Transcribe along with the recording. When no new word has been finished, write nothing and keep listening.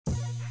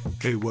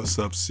Hey, what's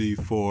up,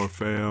 C4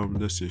 fam?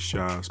 This is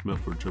Sean Smith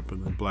for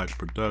Drippin' in Black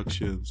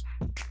Productions.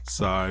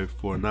 Sorry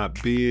for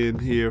not being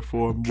here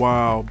for a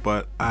while,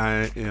 but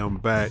I am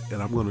back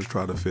and I'm going to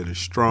try to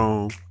finish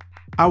strong.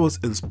 I was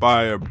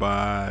inspired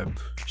by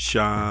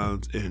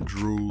Sean's and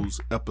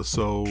Drew's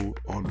episode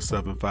on the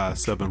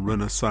 757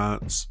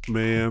 Renaissance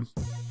Man,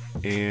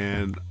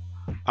 and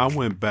I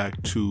went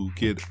back to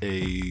get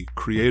a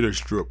creator's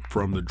drip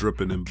from the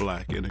Drippin' in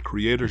Black, and the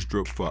creator's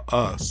drip for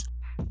us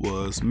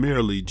was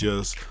merely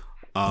just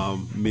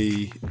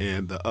me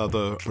and the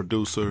other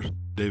producer,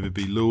 David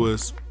B.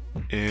 Lewis,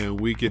 and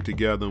we get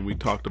together and we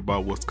talked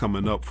about what's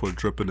coming up for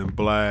Drippin' in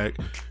Black,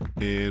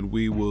 and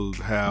we will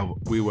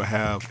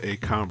have a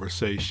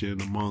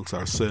conversation amongst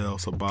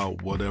ourselves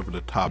about whatever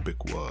the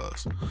topic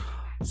was.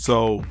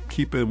 So,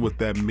 keeping with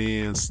that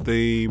man's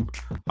theme,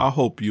 I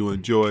hope you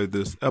enjoy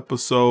this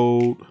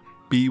episode.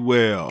 Be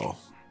well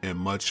and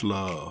much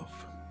love.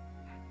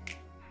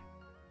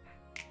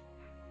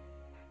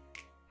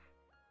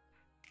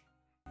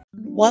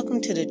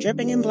 Welcome to the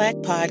Dripping in Black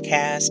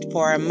podcast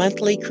for our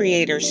monthly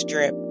Creators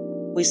Drip.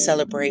 We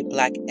celebrate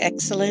Black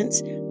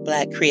excellence,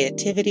 Black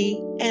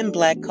creativity, and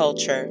Black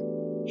culture.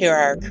 Here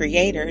are our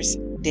creators,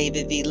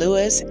 David V.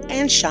 Lewis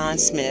and Sean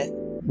Smith.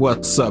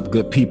 What's up,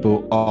 good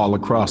people all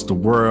across the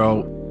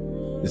world?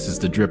 This is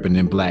the Dripping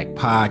in Black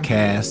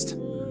podcast.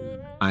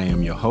 I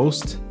am your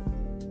host,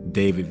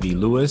 David V.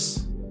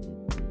 Lewis.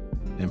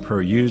 And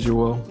per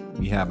usual,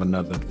 we have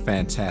another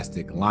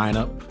fantastic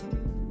lineup.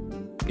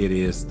 It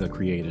is the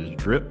Creators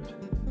Drip,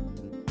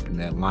 and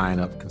that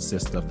lineup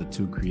consists of the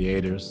two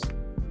creators,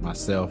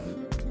 myself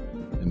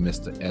and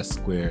Mr. S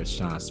Squared,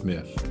 Sean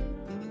Smith.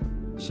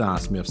 Sean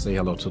Smith, say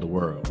hello to the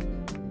world.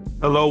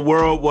 Hello,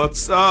 world.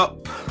 What's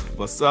up?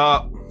 What's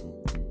up?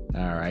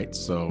 All right,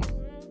 so,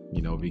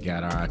 we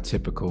got our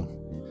typical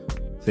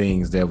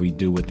things that we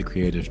do with the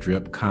Creators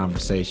Drip,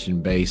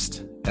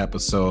 conversation-based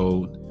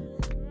episode.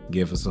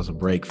 Give us a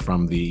break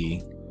from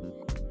the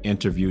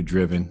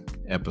interview-driven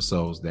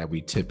episodes that we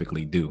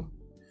typically do.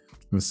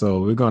 And so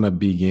we're going to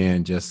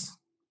begin just,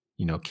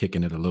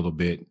 kicking it a little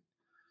bit.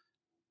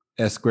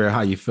 S Square,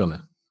 how you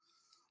feeling?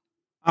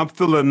 I'm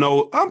feeling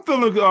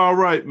all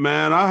right,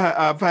 man.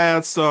 I've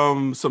had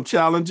some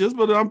challenges,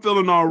 but I'm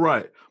feeling all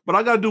right. But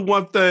I got to do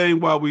one thing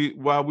while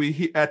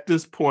we at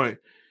this point.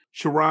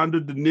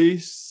 Sharonda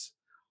Denise,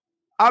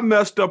 I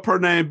messed up her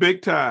name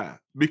big time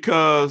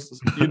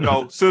because,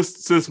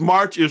 since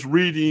March is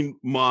reading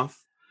month,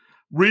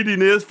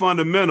 reading is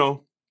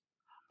fundamental.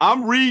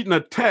 I'm reading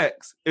a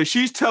text and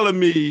she's telling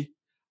me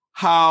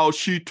how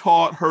she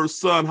taught her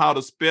son how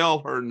to spell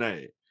her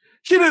name.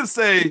 She didn't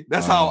say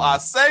that's how I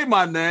say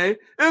my name.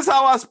 It's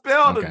how I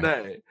spell the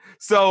name.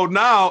 So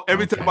now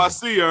every time I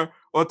see her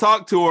or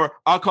talk to her,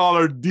 I call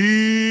her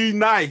D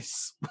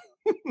Nice.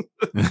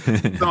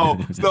 So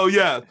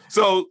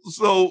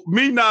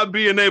me not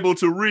being able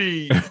to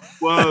read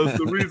was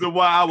the reason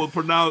why I was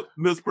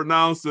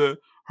mispronouncing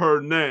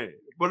her name.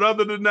 But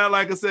other than that,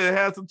 like I said, it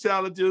had some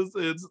challenges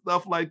and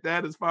stuff like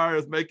that as far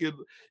as making,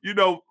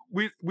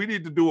 we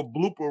need to do a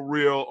blooper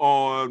reel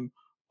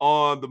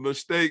on the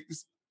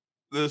mistakes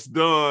that's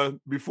done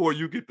before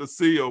you get to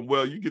see them.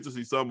 Well, you get to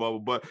see some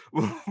of them, but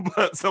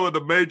some of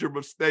the major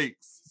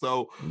mistakes.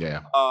 So,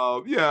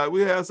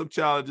 we had some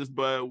challenges,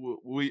 but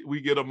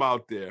we get them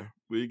out there.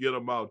 We get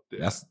them out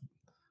there.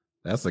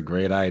 That's a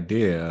great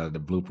idea.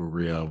 The blooper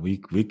reel. We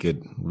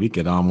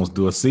could almost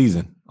do a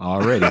season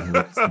already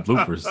with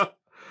bloopers.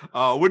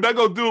 We're not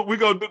gonna do it. We're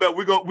gonna do that.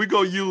 We're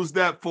gonna use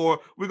that for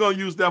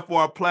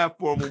our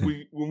platform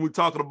when we're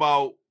talking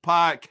about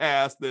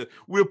podcasting.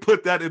 We'll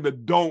put that in the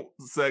don't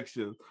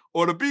section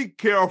or the be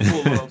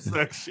careful of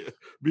section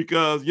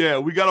because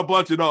we got a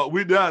bunch of those.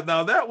 We got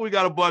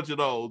a bunch of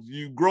those.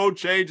 You grow,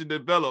 change, and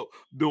develop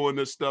doing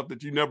this stuff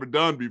that you never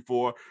done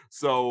before.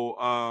 So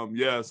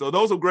so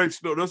those are great.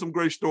 There's some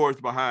great stories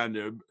behind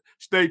there.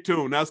 Stay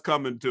tuned. That's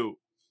coming too.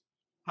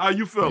 How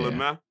you feeling,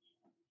 man?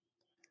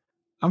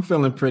 I'm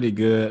feeling pretty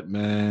good,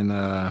 man.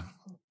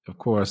 Of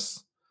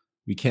course,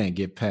 we can't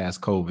get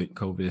past COVID.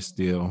 COVID is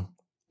still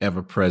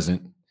ever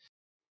present.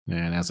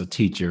 And as a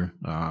teacher,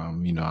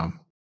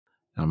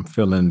 I'm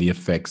feeling the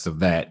effects of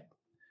that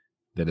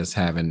it's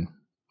having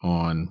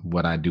on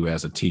what I do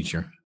as a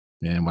teacher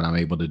and what I'm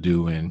able to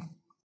do and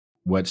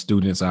what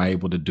students are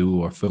able to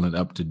do or feeling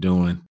up to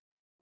doing.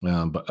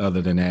 But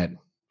other than that,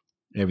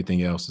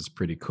 everything else is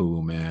pretty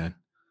cool, man.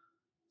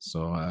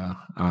 So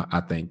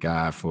I thank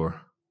God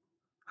for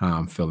how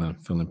I'm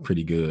feeling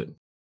pretty good.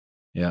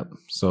 Yep.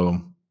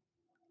 So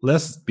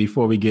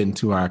before we get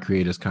into our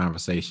creators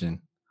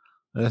conversation,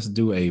 let's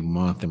do a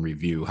month in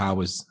review. How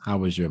was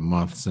your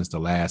month since the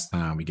last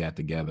time we got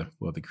together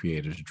for the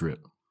Creators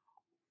Drip?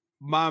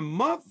 My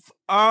month,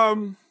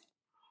 like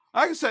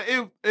I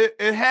said,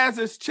 it has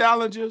its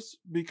challenges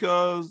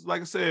because,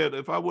 like I said,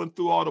 if I went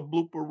through all the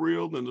blooper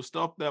reels and the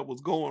stuff that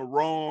was going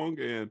wrong,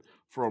 and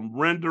from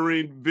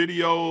rendering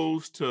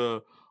videos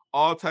to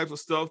all types of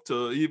stuff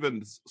to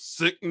even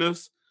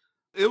sickness,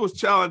 it was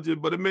challenging,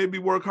 but it made me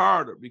work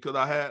harder because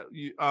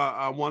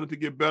I wanted to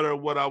get better at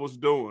what I was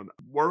doing.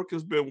 Work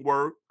has been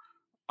work.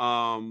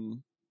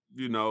 Um,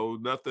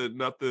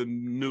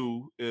 nothing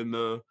new in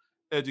the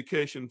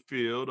education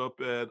field up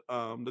at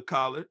the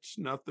college.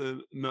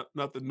 Nothing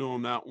new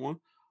on that one.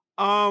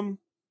 Um,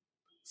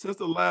 since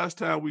the last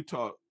time we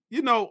talked,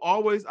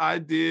 always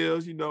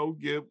ideas.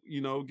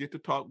 Get to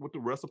talk with the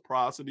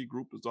reciprocity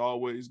group is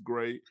always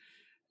great,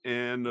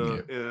 and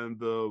Yeah.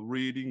 the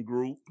reading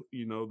group,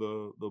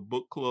 the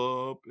book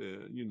club,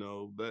 and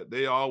that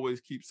they always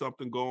keep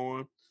something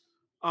going.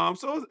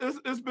 So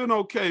it's been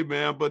okay,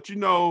 man. But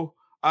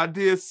I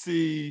did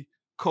see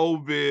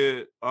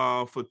COVID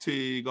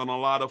fatigue on a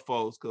lot of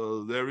folks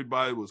because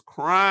everybody was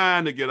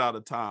crying to get out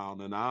of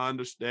town, and I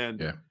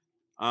understand it. Yeah.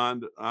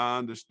 I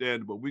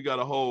understand it, but we got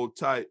to hold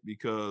tight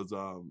because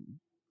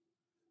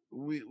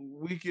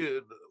we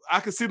could I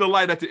can see the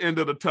light at the end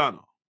of the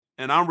tunnel,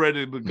 and I'm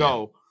ready to Yeah.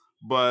 go.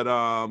 But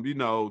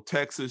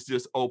Texas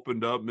just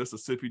opened up,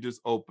 Mississippi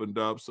just opened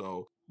up,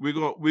 so we're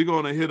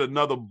gonna hit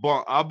another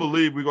bump. I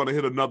believe we're gonna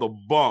hit another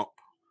bump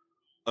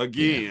Yeah.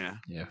 again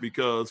Yeah.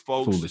 because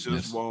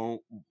Foolishness.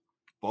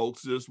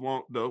 folks just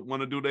don't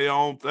want to do their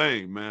own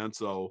thing, man.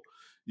 So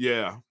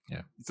yeah.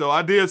 Yeah. So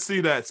I did see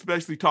that,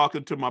 especially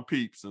talking to my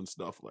peeps and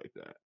stuff like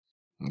that.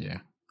 Yeah.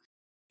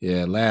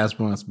 Yeah. Last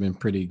month's been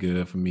pretty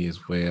good for me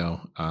as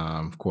well.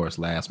 Of course,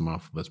 last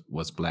month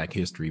was Black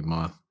History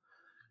Month.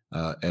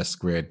 S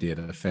Squared did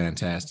a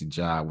fantastic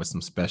job with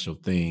some special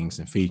things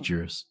and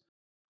features,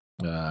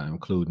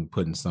 including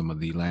putting some of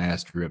the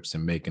last strips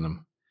and making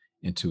them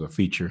into a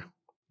feature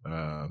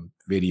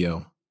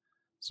video.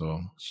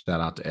 So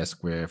shout out to S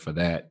Squared for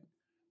that.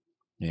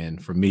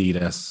 And for me,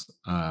 that's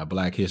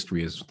Black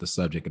history is the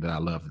subject that I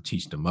love to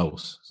teach the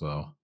most.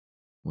 So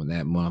when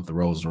that month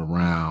rolls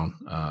around,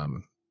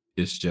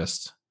 it's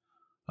just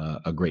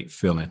a great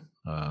feeling,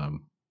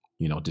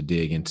 to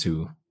dig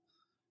into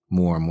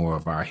more and more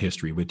of our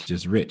history, which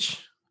is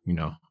rich. You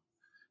know,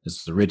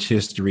 it's a rich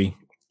history.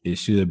 It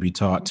should be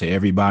taught to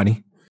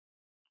everybody.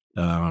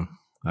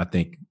 I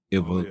think it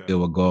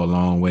will go a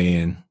long way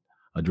in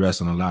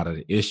addressing a lot of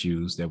the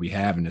issues that we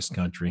have in this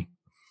country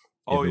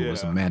Oh if it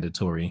was a yeah.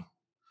 mandatory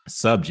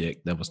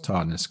subject that was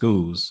taught in the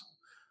schools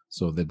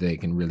so that they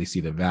can really see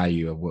the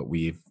value of what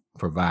we've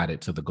provided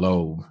to the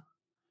globe,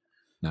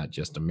 not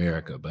just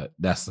America. But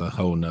that's a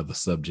whole nother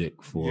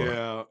subject for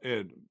Yeah,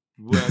 and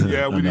well,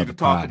 yeah, we need to another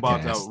talk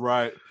about that, podcast.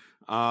 right?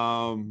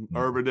 Yeah.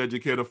 Urban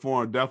Educator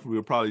Forum definitely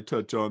will probably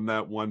touch on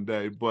that one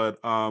day. But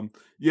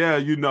yeah,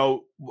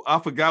 I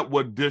forgot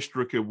what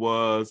district it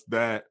was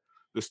that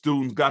the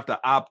students got to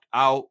opt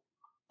out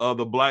of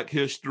the Black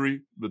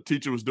History. The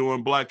teacher was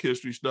doing Black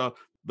History stuff.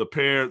 The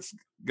parents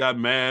got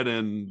mad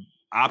and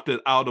opted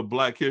out of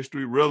Black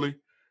History. Really?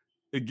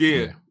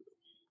 Again,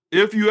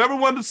 Yeah. if you ever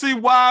want to see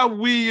why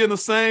we in the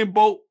same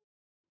boat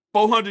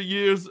 400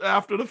 years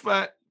after the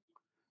fact,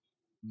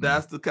 Mhm.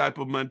 that's the type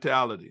of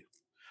mentality.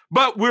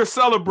 But we're Yeah.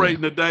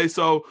 celebrating today,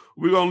 so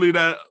we're gonna leave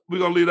that. We're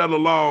gonna leave that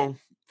alone.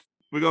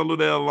 We're gonna leave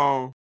that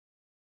alone.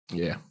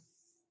 Yeah.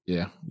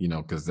 Yeah.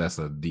 Because that's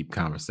a deep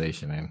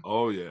conversation, and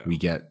Oh yeah. we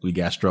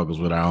got struggles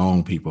with our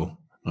own people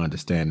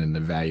understanding the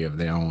value of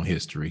their own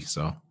history.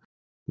 So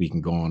we can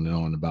go on and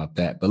on about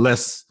that. But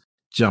let's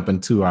jump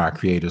into our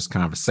creators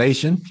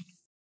conversation.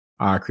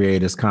 Our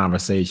creators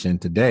conversation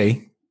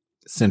today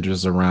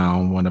centers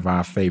around one of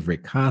our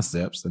favorite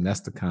concepts, and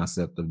that's the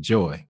concept of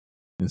joy.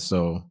 And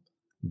so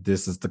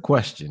this is the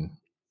question: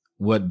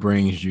 what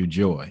brings you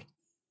joy?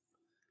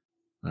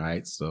 All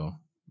right. So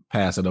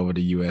pass it over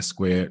to US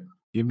Squared.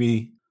 Give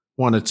me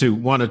one or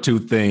two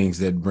things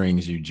that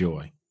brings you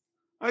joy.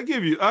 I'll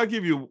give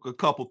you a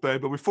couple things,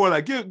 but before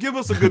that, give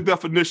us a good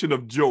definition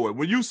of joy.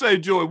 When you say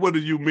joy, what do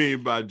you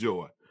mean by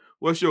joy?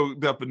 What's your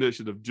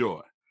definition of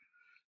joy?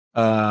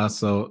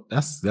 So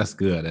that's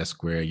good. That's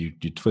square. You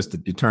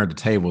turned the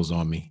tables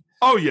on me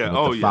Oh yeah, with the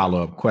oh yeah.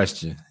 follow-up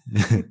question.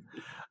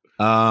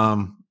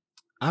 um,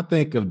 I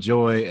think of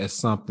joy as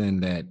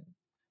something that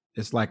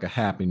it's like a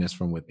happiness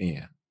from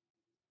within.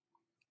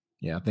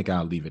 Yeah, I think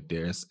I'll leave it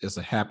there. It's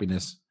a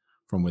happiness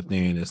from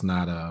within. It's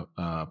not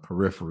a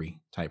periphery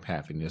type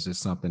happiness. It's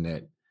something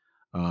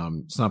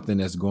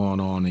that's going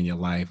on in your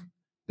life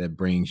that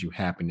brings you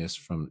happiness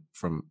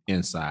from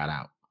inside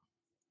out.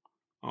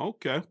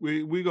 Okay,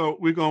 we're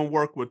gonna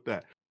work with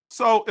that.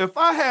 So if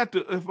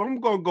I'm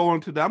gonna go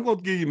into that, I'm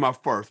gonna give you my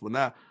first one.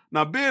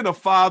 Now being a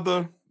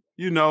father,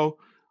 you know,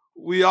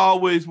 we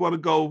always want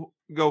to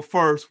go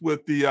first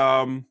with the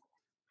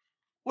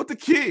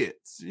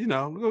kids. We're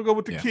gonna go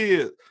with the Yeah.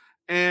 kids.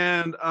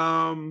 And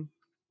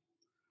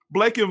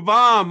Blake and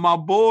Vaughn, my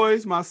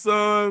boys, my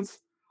sons,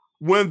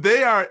 when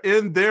they are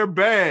in their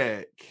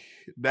bag,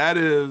 that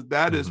is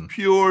Mhm.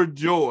 pure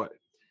joy.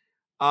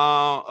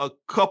 A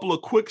couple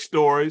of quick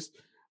stories.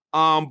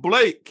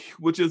 Blake,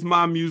 which is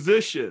my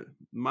musician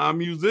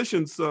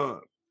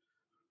son,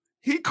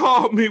 he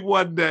called me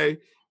one day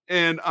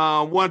and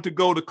wanted to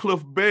go to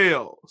Cliff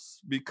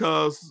Bell's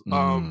because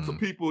some Mm.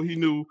 people he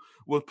knew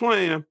was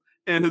playing,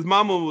 and his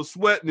mama was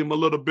sweating him a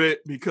little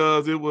bit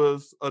because it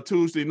was a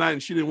Tuesday night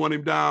and she didn't want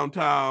him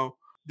downtown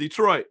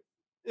Detroit.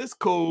 It's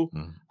cool.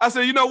 Mm. I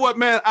said, you know what,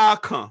 man? I'll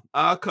come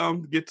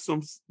get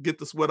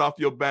the sweat off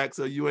your back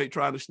so you ain't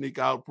trying to sneak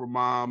out from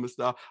mom and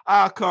stuff.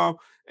 I'll come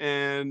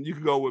and you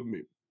can go with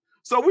me.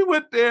 So we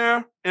went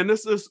there, and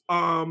this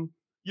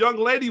young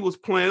lady was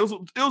playing.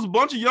 It was a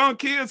bunch of young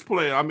kids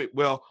playing. I mean,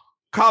 well,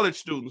 college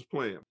students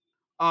playing.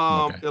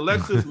 Okay.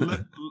 Alexis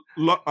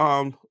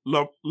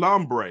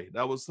Lombre,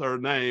 that was her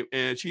name,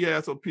 and she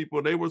had some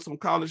people. They were some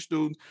college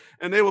students,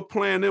 and they were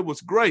playing. It was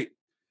great.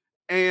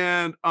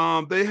 And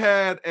they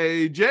had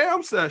a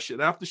jam session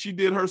after she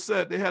did her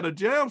set. They had a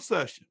jam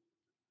session,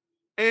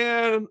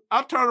 and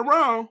I turned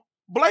around.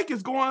 Blake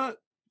is going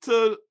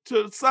to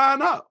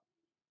sign up.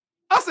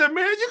 I said,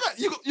 "Man,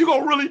 you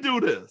gonna really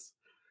do this?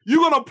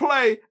 You're gonna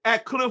play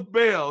at Cliff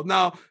Bell."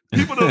 Now,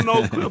 people don't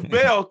know Cliff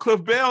Bell.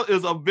 Cliff Bell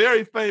is a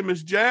very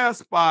famous jazz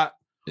spot,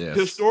 yes.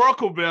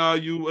 Historical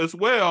value as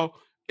well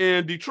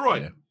in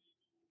Detroit. Yeah.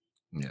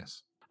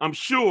 Yes, I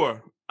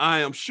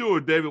am sure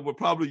David would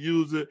probably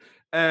use it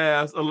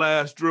as a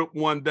last drip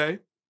one day,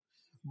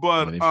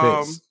 but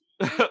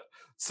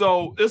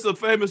so it's a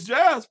famous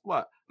jazz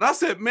spot. And I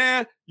said,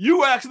 man,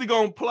 you actually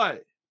gonna play.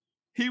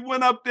 He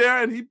went up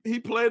there and he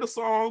played a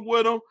song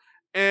with him.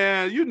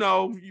 And you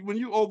know, when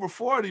you over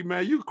 40,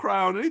 man, you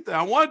cry on anything.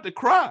 I wanted to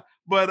cry,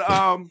 but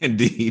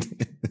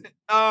indeed.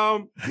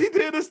 He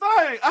did his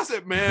thing. I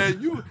said,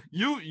 man, you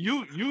the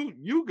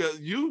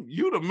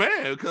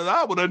man, because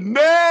I would have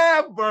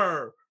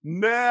never.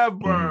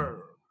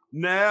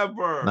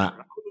 Now,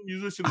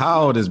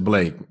 how old is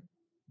Blake?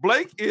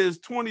 Blake is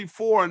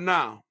 24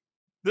 now.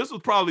 This was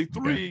probably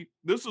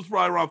This was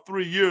probably around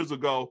 3 years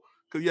ago.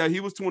 Because he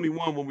was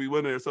 21 when we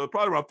went there, so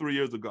probably around 3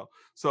 years ago.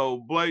 So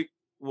Blake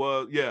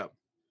was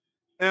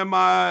and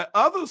my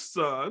other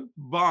son,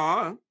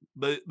 Vaughn,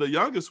 the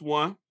youngest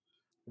one,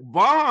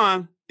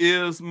 Vaughn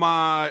is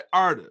my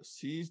artist.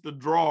 He's the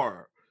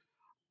drawer,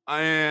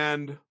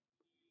 and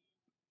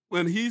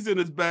when he's in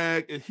his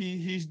bag and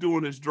he's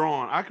doing his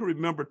drawing, I can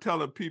remember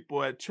telling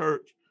people at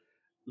church,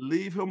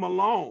 leave him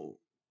alone.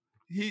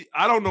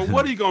 I don't know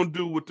what he's gonna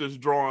do with this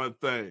drawing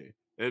thing.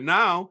 And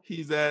now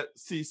he's at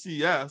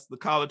CCS, the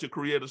College of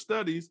Creative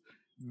Studies,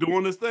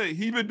 doing this thing.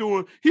 He's been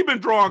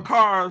drawing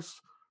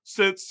cars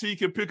since he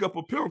can pick up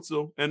a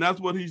pencil, and that's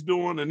what he's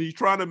doing. And he's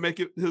trying to make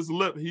it his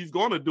living. He's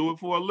going to do it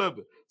for a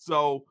living.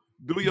 So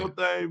do your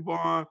thing,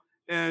 Vaughn.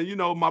 And you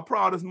know, my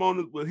proudest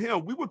moment with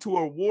him, we went to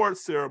an award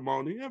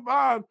ceremony, and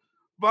Vaughn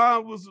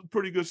was a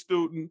pretty good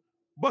student.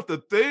 But the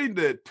thing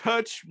that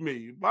touched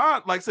me,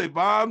 Vaughn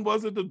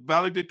wasn't the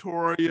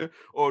valedictorian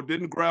or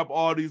didn't grab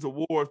all these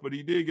awards, but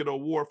he did get an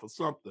award for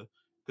something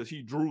because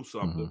he drew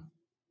something.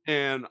 Mm-hmm.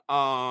 And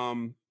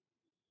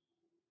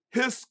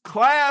his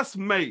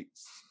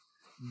classmates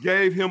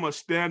gave him a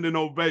standing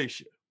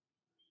ovation.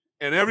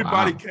 And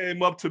everybody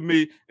came up to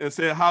me and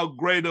said how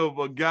great of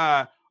a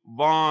guy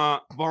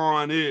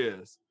Vaughn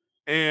is.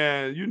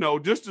 And, you know,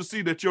 just to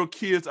see that your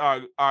kids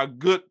are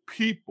good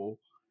people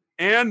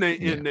and they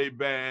in their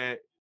bag,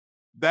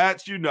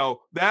 that's pure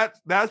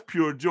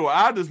joy.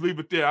 I just leave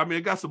it there. I mean,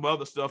 I got some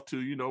other stuff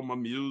too, you know, my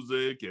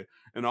music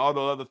and all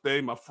the other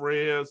things, my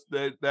friends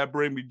that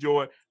bring me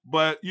joy.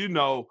 But, you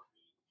know,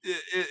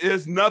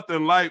 it's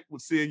nothing like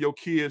seeing your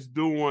kids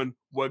doing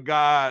what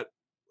God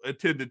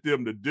intended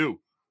them to do.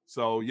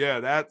 So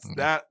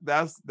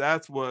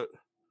that's what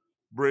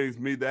brings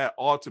me that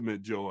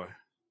ultimate joy.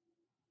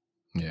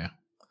 Yeah.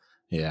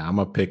 I'm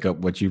gonna pick up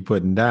what you're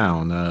putting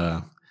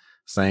down.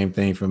 Same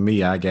thing for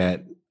me. I got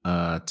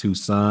 2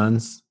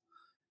 sons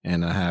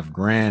and I have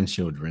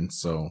grandchildren.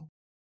 So,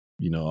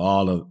 you know,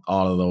 all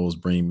of those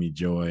bring me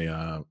joy.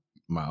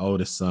 My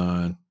oldest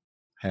son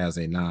has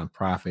a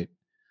nonprofit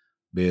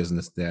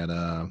business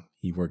that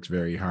he works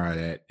very hard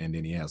at, and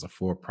then he has a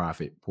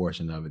for-profit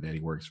portion of it that he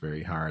works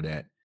very hard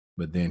at.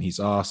 But then he's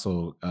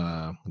also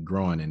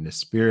growing in this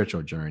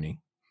spiritual journey.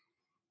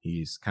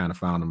 He's kind of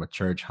found him a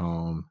church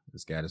home.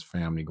 He's got his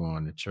family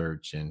going to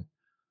church, and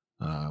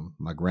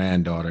my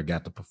granddaughter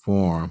got to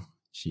perform.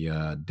 She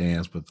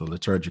danced with the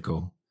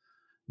liturgical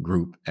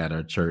group at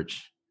her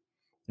church,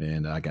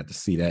 and I got to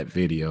see that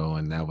video,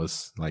 and that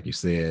was, like you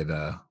said,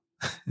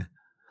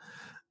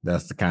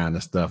 that's the kind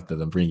of stuff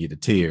that'll bring you to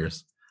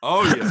tears.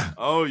 Oh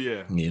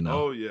yeah. You know.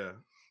 Oh yeah.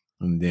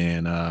 And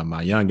then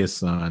my youngest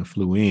son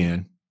flew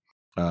in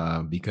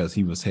because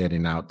he was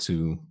heading out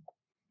to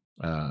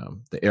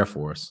the Air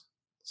Force.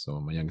 So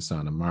my youngest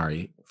son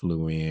Amari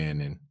flew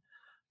in and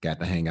got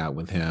to hang out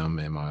with him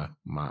and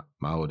my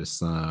oldest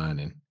son,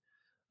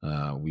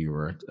 and we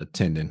were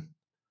attending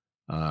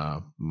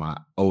my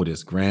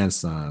oldest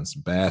grandson's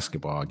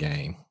basketball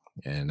game,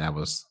 and that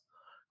was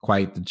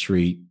quite the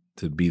treat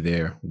to be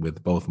there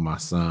with both of my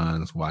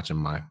sons, watching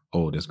my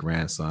oldest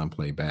grandson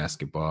play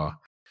basketball.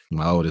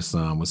 My oldest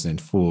son was in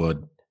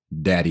full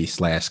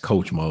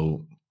daddy/coach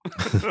mode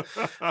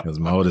because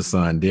my oldest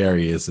son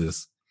Darius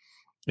is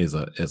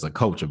a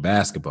coach of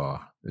basketball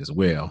as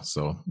well.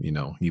 So, you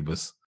know, he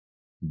was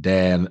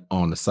dad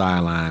on the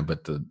sideline,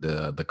 but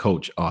the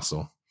coach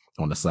also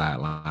on the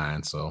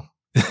sideline. So,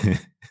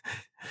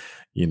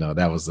 you know,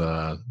 that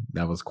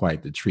was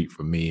quite the treat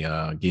for me.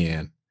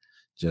 Again,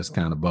 just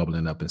kind of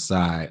bubbling up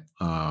inside.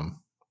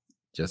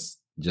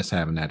 Just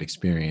having that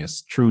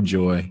experience, true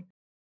joy.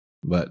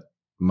 But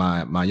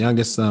my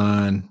youngest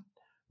son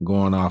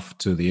going off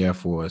to the Air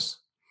Force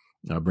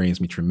brings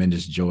me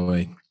tremendous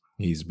joy.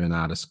 He's been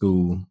out of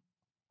school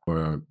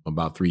for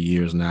about 3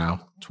 years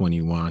now,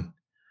 21,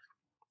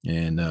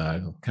 and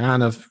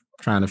kind of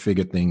trying to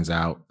figure things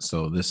out.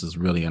 So this is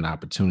really an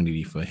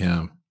opportunity for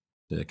him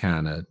to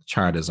kind of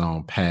chart his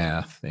own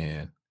path.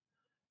 And,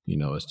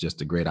 it's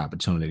just a great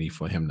opportunity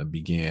for him to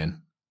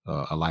begin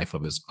a life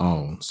of his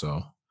own.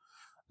 So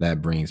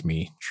that brings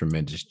me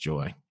tremendous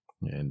joy.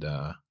 And,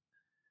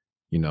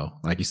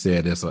 like you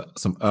said, there's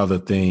some other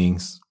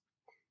things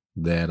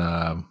that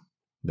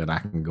I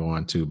can go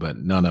into, but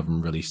none of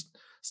them really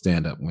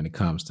stand up when it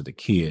comes to the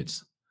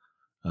kids.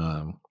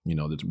 The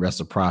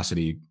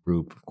reciprocity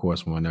group, of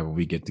course, whenever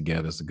we get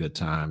together, it's a good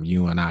time.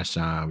 You and I,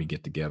 Sean, we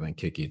get together and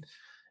kick it.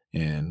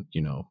 And,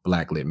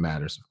 Black Lit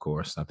Matters, of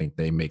course. I think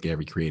they make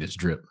every creator's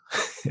drip.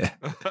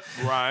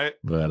 Right.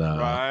 But,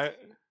 right.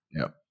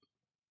 Yep.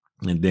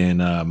 And then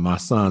my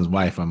son's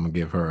wife, I'm going to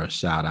give her a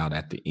shout out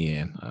at the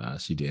end.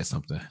 She did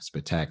something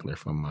spectacular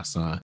for my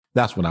son.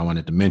 That's what I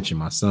wanted to mention.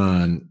 My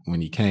son,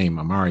 when he came,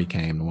 Amari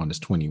came, the one that's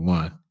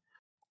 21.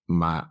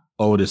 My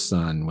oldest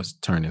son was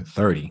turning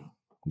 30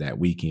 that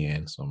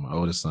weekend. So my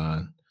oldest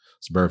son's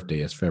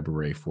birthday is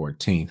February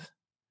 14th,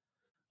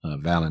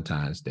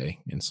 Valentine's Day.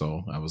 And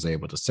so I was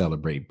able to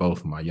celebrate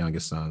both my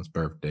youngest son's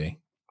birthday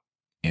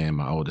and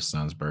my oldest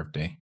son's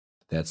birthday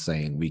that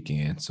same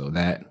weekend. So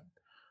that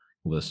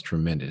was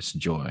tremendous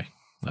joy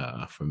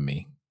for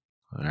me.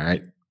 All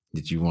right.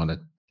 Did you want to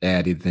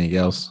add anything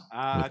else?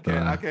 I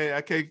can't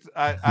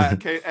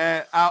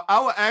add. I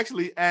will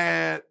actually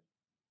add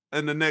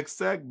in the next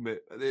segment.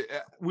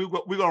 We're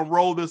gonna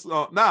roll this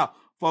now,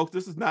 folks.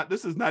 This is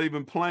not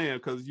even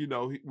planned because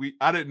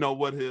I didn't know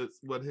what his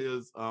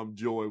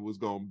joy was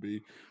gonna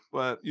be,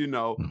 but being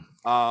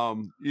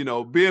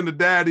the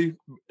daddy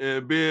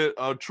and being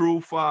a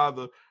true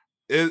father.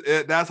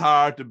 That's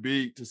hard to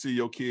beat, to see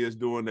your kids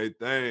doing their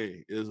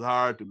thing. It's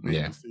hard to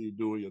beat to see you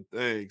doing your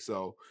thing.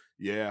 So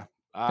yeah,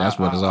 that's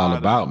what it's all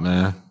about,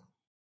 man.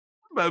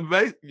 But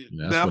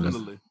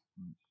definitely.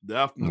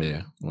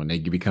 Yeah, when they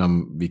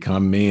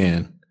become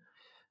men,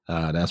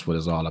 that's what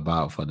it's all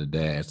about for the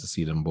dads, to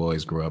see them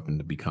boys grow up and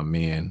to become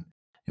men.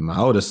 And my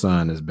oldest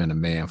son has been a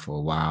man for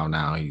a while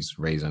now. He's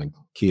raising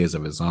kids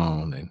of his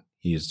own, and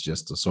he is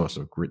just a source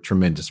of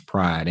tremendous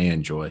pride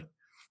and joy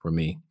for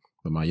me.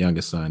 But my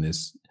youngest son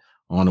is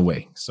on the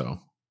way. So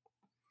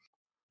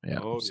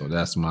so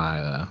that's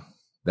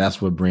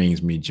that's what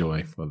brings me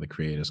joy for the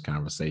Creators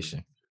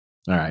Conversation.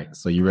 All right,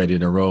 so you ready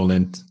to roll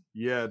in?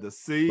 Yeah, to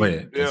see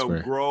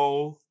them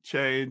grow,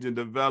 change, and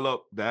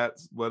develop.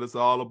 That's what it's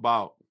all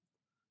about.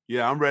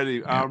 Yeah, I'm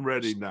ready. Yeah. I'm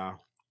ready now.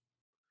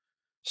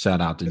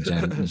 Shout out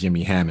to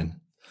Jimmy Hammond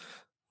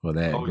for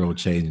that grow,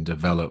 change, and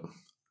develop.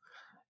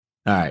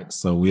 All right,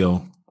 so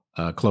we'll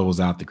close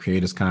out the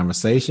Creators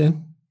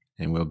Conversation,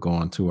 and we'll go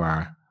on to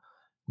our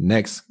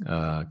next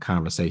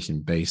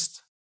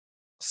conversation-based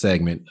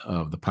segment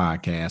of the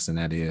podcast, and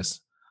that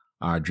is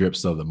our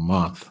drips of the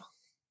month.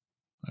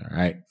 All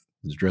right,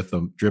 the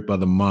drip of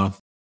the month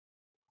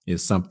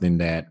is something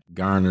that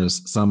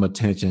garners some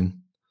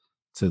attention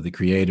to the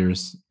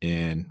creators,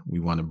 and we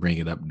want to bring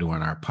it up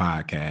during our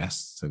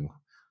podcast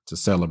to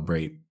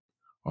celebrate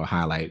or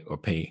highlight or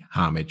pay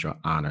homage or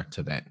honor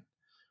to that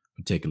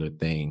particular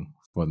thing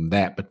for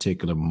that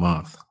particular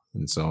month.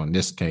 And so in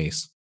this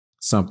case,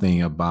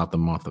 something about the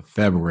month of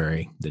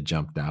February that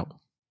jumped out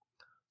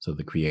to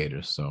the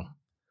creators. So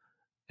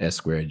S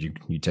Squared,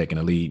 you taking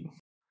a lead.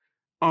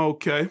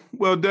 Okay.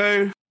 Well,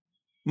 Dave,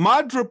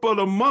 my drip of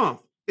the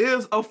month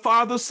is a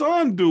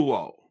father-son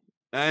duo.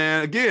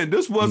 And again,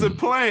 this wasn't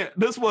planned.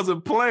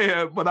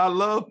 But I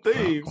love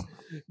themes.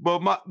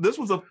 But this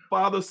was a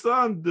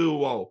father-son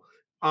duo.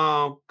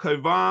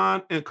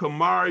 Kayvon and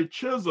Kamari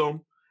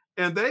Chisholm,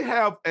 and they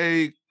have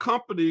a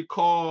company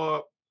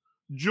called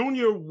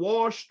Junior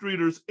Wall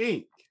Streeters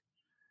Inc.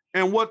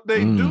 And what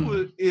they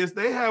do is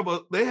they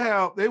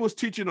was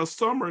teaching a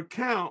summer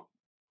camp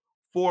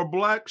for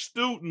Black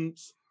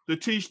students to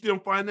teach them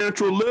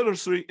financial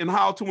literacy and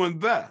how to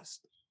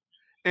invest.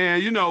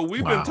 And,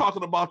 we've been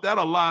talking about that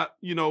a lot,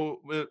 in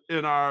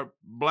our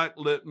Black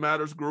Lit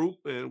Matters group.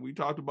 And we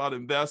talked about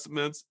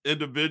investments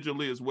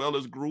individually as well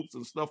as groups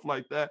and stuff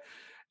like that.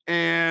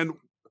 And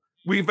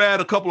we've had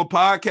a couple of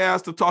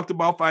podcasts that talked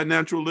about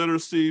financial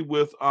literacy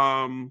with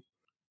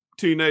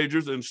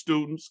teenagers and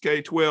students,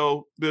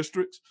 K-12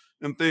 districts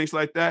and things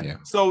like that. Yeah.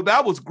 So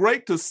that was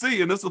great to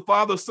see. And it's a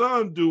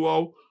father-son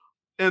duo.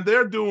 And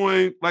they're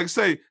doing, like I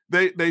say,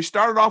 they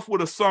started off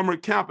with a summer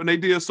camp and they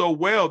did so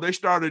well. They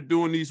started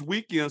doing these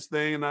weekends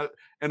thing.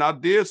 And I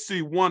did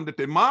see one that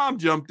their mom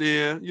jumped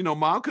in.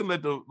 Mom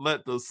couldn't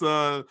let the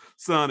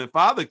son and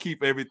father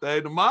keep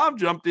everything. The mom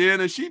jumped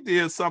in and she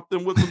did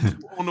something with them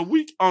on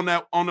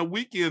the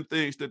weekend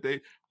things that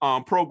they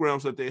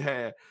programs that they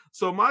had.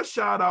 So my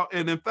shout out,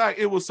 and in fact,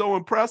 it was so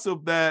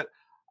impressive that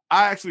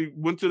I actually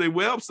went to their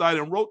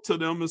website and wrote to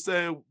them and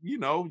said, you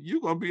know,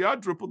 you're gonna be our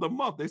drip of the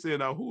month. They said,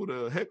 now who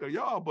the heck are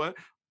y'all? But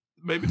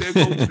maybe they'll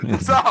go check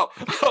us out.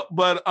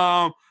 But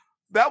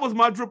that was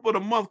my drip of the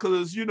month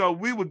because, you know,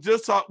 we've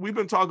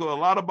been talking a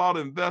lot about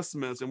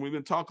investments, and we've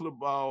been talking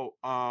about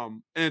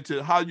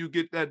into how you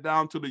get that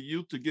down to the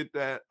youth to get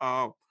that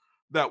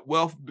that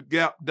wealth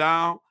gap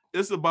down.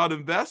 It's about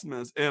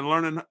investments and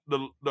learning.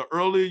 The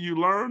earlier you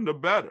learn, the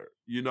better,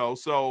 you know.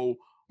 So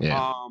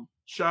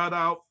shout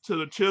out to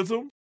the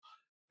Chisholm,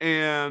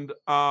 and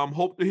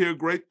hope to hear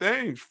great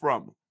things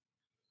from them.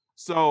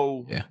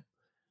 So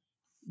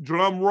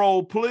drum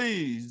roll,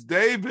 please.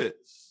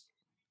 Davis,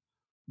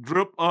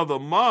 drip of the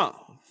month.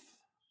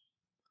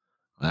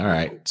 All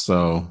right.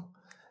 So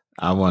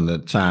I want to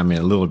chime in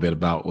a little bit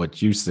about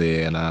what you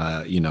said.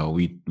 You know,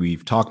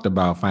 we've talked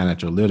about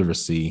financial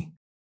literacy,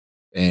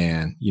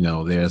 and, you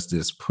know, there's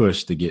this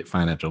push to get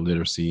financial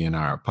literacy in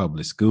our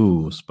public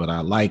schools. But I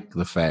like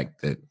the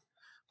fact that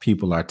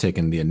people are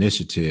taking the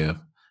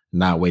initiative,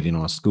 not waiting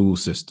on school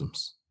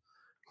systems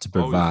to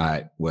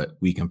provide what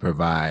we can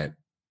provide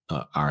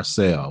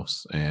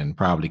ourselves, and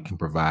probably can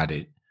provide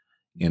it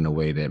in a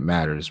way that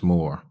matters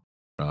more.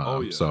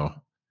 So,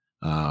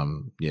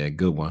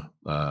 good one,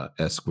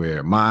 S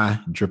Squared. My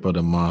drip of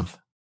the month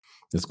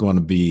is going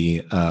to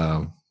be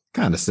kind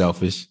of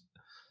selfish.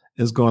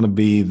 It's going to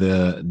be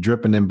the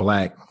Dripping in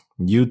Black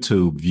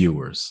YouTube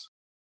viewers,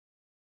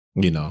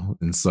 you know.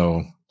 And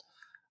so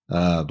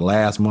the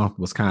last month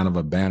was kind of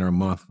a banner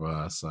month for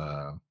us,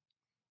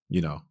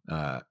 you know,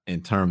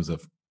 in terms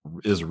of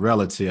is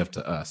relative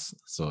to us.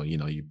 So, you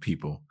know, you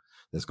people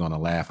that's going to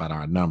laugh at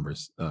our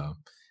numbers,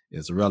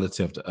 is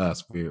relative to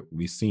us.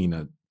 We've seen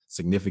a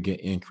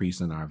significant increase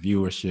in our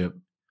viewership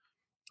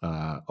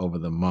over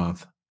the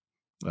month.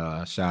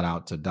 Shout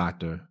out to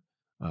Dr.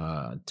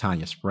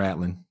 Tanya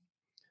Spradlin,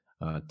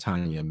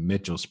 Tanya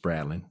Mitchell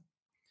Spradlin,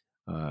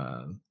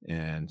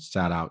 and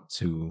shout out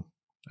to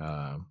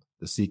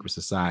the Secret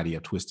Society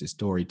of Twisted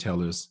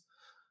Storytellers,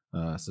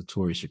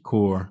 Satori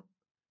Shakur.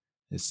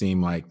 It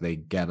seemed like they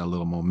got a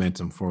little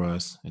momentum for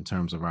us in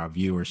terms of our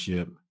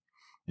viewership.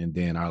 And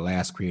then our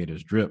last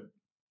Creators Drip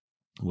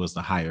was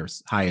the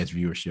highest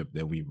viewership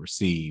that we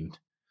received.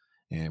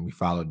 And we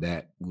followed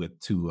that with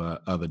two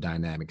other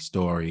dynamic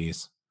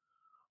stories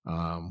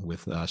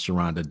with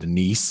Sharonda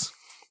Denise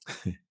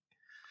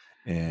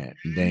and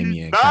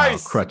Damian Kyle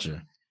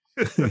Crutcher.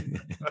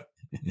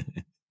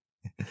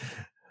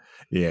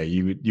 Yeah,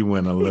 you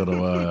went a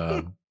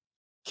little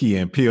Key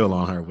and Peele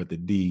on her with the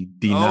D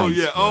Oh, nice.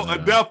 Yeah,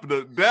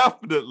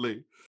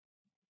 definitely.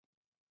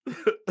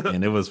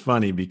 And it was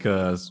funny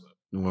because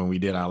when we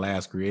did our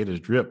last Creators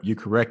Drip, you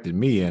corrected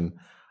me, and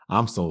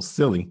I'm so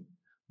silly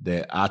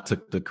that I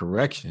took the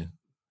correction,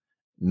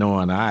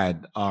 knowing I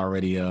had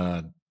already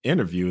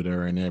interviewed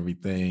her and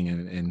everything,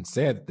 and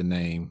said the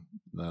name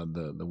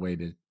the way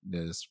that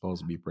it's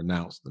supposed to be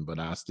pronounced, but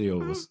I still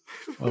was,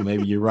 oh,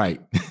 maybe you're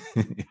right.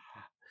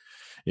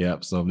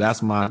 Yep. So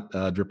that's my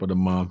drip of the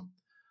month,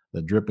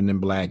 the Dripping in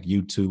Black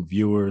YouTube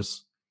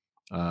viewers.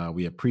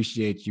 We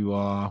appreciate you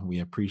all. We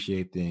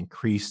appreciate the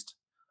increased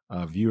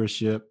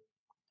viewership,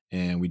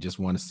 and we just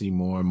want to see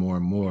more and more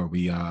and more.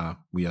 We are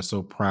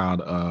so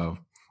proud of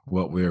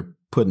what we're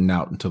putting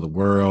out into the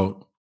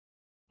world,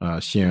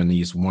 sharing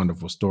these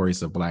wonderful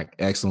stories of Black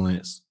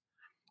excellence,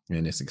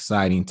 and it's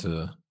exciting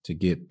to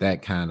get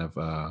that kind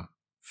of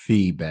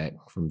feedback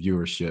from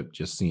viewership.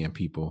 Just seeing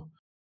people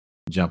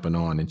jumping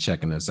on and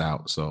checking us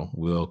out. So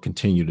we'll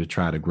continue to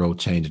try to grow,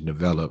 change, and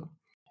develop,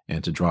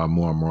 and to draw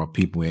more and more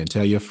people in.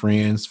 Tell your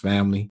friends,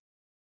 family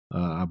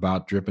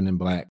about Dripping in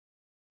Black.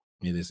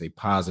 It is a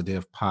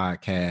positive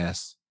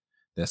podcast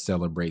that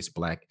celebrates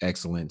Black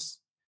excellence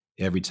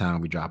every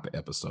time we drop an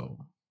episode.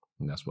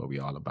 And that's what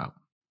we're all about.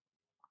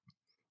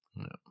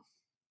 Yeah.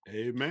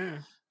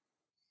 Amen.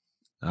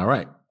 All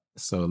right.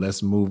 So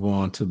let's move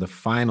on to the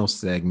final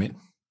segment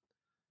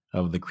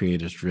of the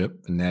Creators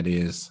Drip, and that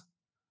is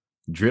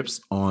Drips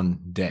on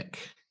Deck.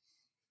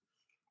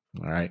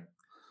 All right.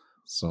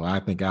 So I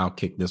think I'll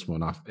kick this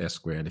one off, S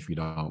Squared, if you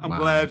don't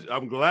mind.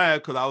 I'm glad,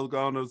 because I was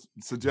going to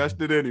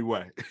suggest it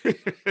anyway.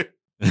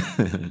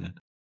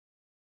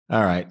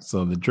 All right.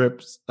 So the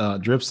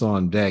drips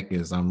on deck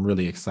is, I'm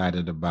really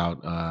excited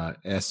about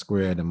S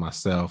Squared and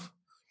myself.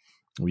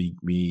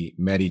 We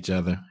met each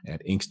other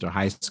at Inkster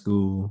High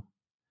School,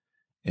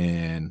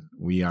 and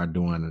we are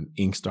doing an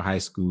Inkster High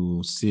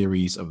School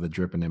series of the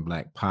Dripping in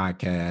Black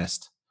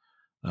podcast.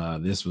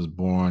 This was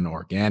born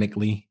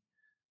organically,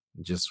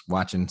 just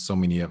watching so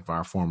many of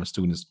our former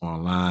students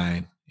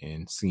online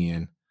and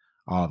seeing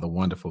all the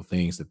wonderful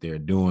things that they're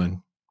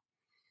doing.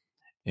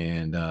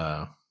 And,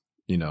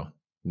 you know,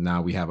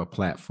 now we have a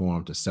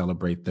platform to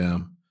celebrate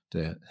them,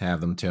 to have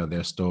them tell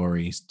their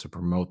stories, to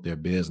promote their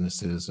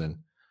businesses, and,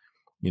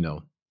 you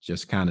know,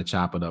 just kind of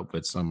chop it up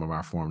with some of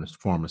our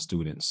former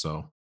students.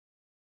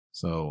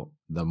 So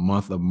the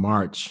month of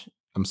March,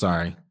 I'm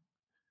sorry,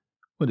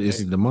 what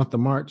is it, the month of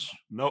March?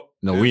 No,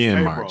 we in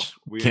April. March.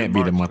 Can't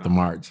be the month of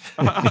March.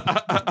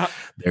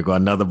 There go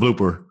another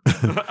blooper.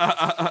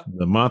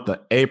 The month of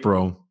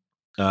April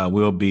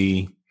will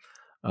be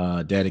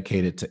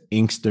dedicated to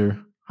Inkster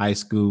High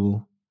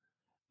School.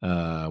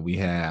 We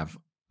have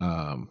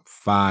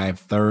 5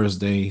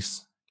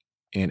 Thursdays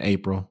in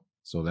April.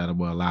 So that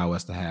will allow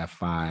us to have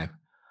 5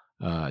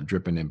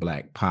 Dripping in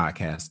Black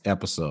podcast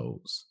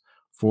episodes.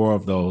 4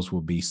 of those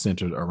will be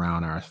centered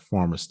around our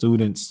former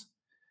students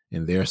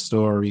and their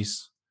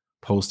stories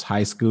post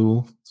high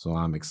school. So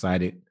I'm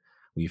excited.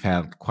 We've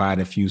had quite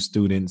a few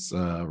students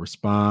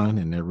respond,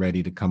 and they're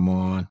ready to come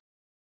on.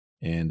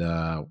 And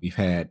we've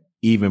had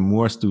even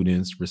more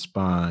students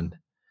respond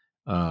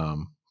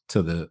to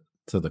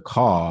the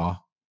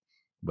call,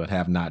 but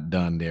have not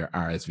done their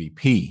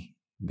RSVP,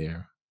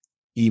 their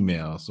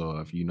email. So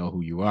if you know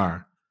who you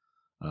are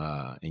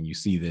and you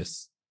see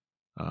this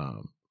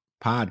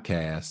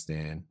podcast,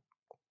 then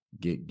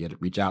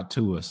reach out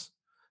to us,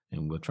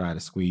 and we'll try to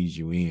squeeze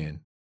you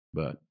in.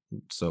 But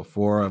so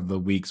 4 of the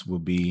weeks will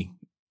be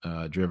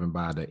driven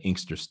by the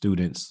Inkster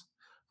students,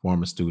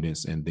 former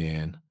students, and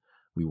then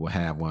we will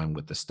have one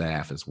with the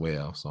staff as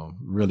well. So I'm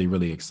really,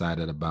 really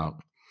excited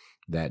about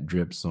that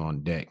Drips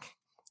on Deck,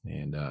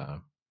 and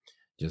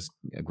just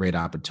a great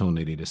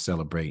opportunity to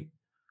celebrate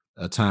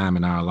a time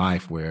in our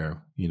life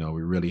where, we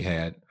really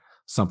had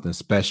something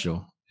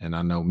special. And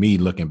I know me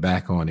looking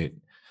back on it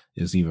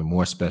is even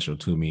more special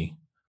to me,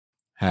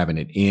 having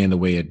it end the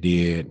way it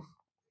did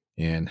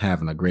and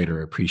having a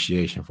greater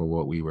appreciation for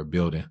what we were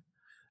building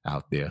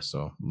out there.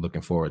 So I'm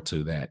looking forward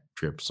to that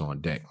Drips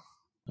on Deck.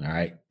 All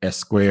right, S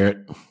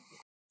Squared,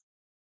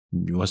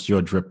 what's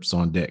your Drips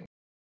on Deck?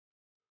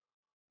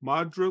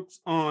 My Drips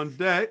on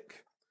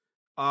Deck.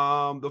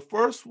 The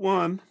first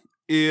one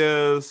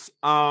is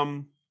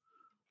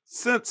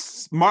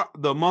since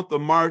the month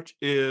of March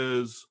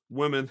is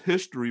Women's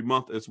History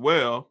Month as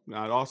well.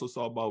 I also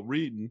saw about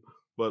reading,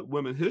 but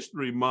Women's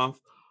History Month,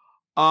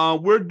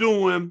 we're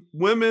doing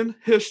Women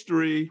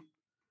History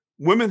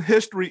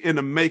in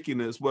the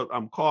Making is what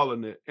I'm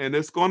calling it. And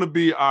it's going to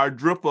be our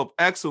Drip of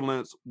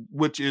Excellence,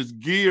 which is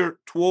geared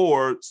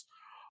towards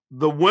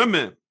the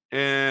women.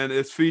 And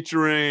it's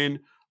featuring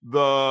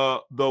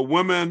the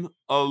women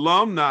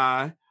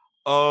alumni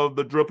of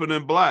the Dripping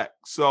in Black.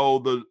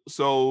 So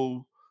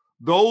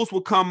those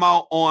will come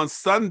out on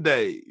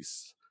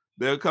Sundays.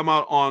 They'll come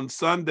out on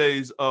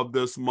Sundays of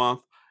this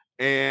month.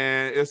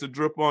 And it's a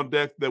Drip on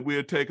Deck that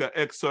we'll take an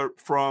excerpt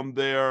from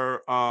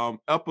their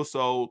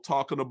episode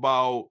talking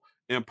about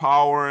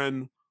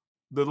empowering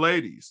the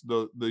ladies,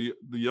 the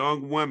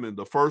young women.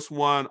 The first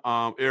one,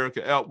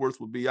 Erica Edwards,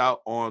 will be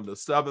out on the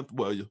 7th.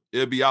 Well,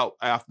 it'll be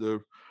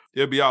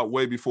out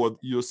way before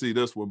you'll see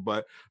this one,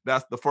 but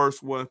that's the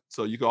first one.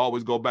 So you can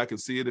always go back and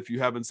see it if you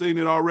haven't seen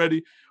it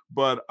already.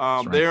 But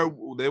right,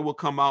 they will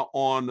come out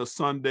on the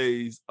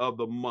Sundays of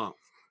the month.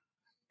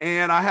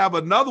 And I have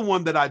another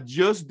one that I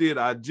just did.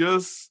 I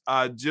just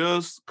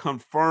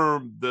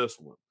confirmed this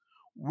one.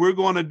 We're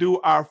going to do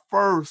our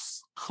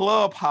first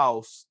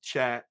Clubhouse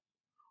chat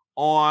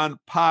on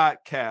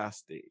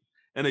podcasting.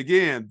 And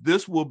again,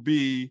 this will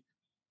be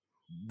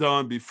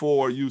done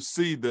before you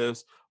see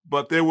this,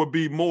 but there will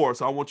be more.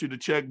 So I want you to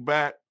check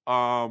back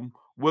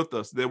with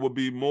us. There will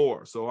be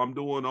more. So I'm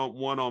doing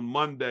one on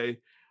Monday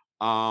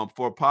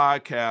for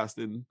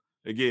podcasting.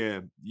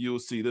 Again, you'll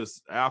see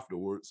this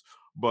afterwards,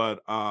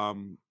 but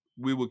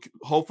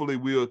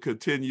we'll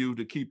continue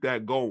to keep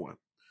that going.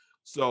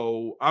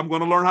 So I'm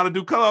going to learn how to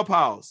do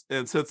Clubhouse.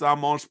 And since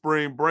I'm on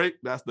spring break,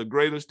 that's the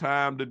greatest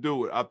time to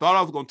do it. I thought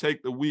I was going to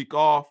take the week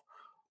off,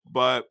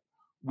 but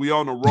we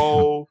on the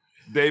roll.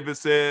 David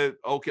said,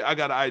 okay, I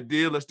got an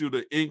idea. Let's do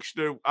the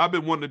Inkster. I've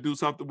been wanting to do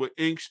something with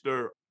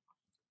Inkster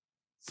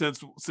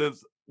since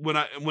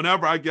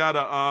whenever I got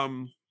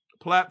a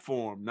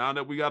platform. Now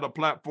that we got a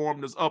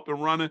platform that's up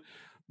and running,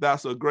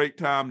 that's a great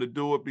time to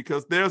do it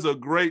because there's a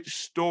great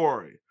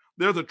story.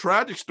 There's a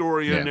tragic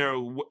story in there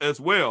as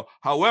well.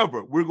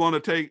 However, we're going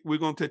to take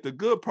the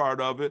good part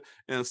of it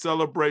and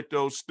celebrate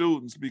those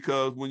students,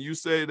 because when you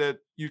say that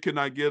you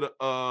cannot get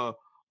a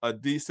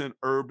decent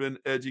urban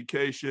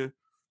education,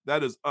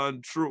 that is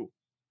untrue.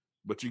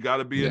 But you got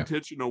to be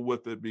intentional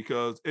with it,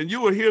 and you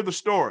will hear the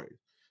story.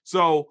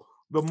 So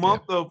the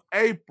month of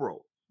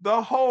April, the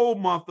whole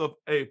month of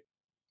April,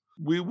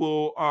 we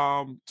will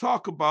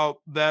talk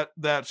about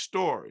that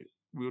story.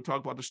 We will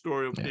talk about the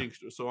story of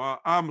Inkster. So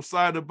I'm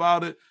excited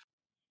about it.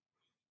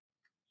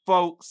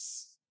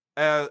 Folks,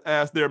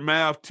 as their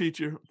math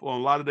teacher, for a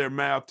lot of their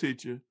math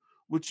teacher,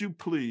 would you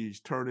please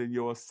turn in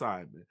your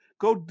assignment?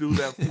 Go do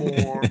that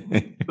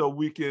form so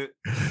we can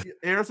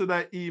answer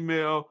that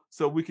email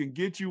so we can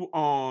get you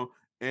on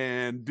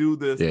and do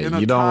this. Yeah,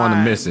 you don't want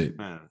to miss it.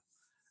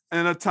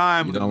 In a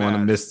time, you don't want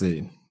to miss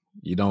it.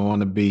 You don't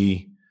want to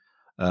be.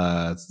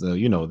 So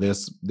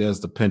there's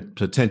the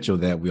potential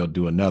that we'll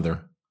do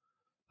another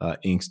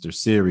Inkster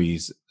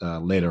series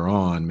later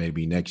on,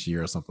 maybe next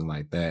year or something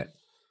like that.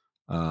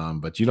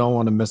 But you don't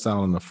want to miss out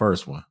on the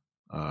first one.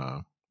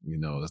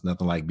 There's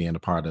nothing like being a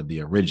part of the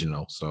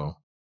original. So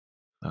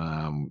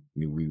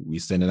we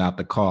send it out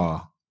the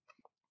call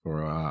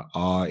for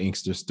all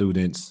Inkster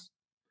students,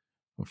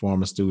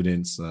 former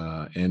students,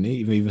 and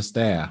even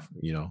staff.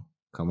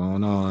 Come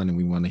on, and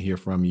we want to hear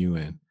from you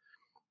and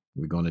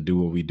we're going to do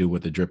what we do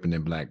with the Dripping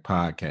in Black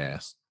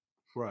podcast.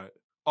 Right.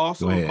 Go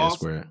ahead,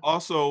 Square.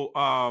 Also,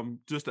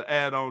 just to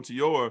add on to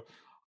your,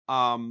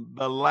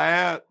 the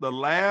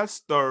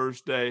last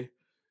Thursday,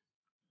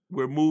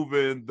 we're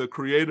moving the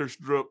creators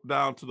drip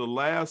down to the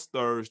last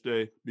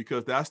Thursday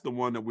because that's the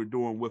one that we're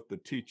doing with the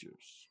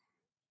teachers.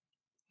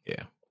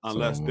 Yeah.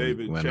 Unless so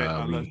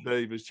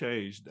David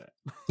changed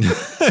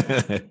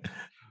that.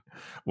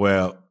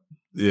 Well,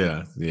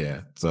 yeah.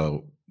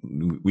 So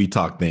we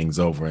talk things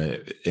over,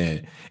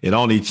 and it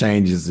only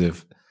changes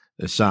if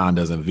Sean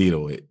doesn't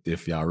veto it.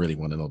 If y'all really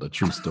want to know the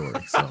true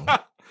story, so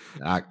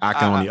I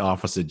can only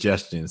offer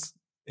suggestions,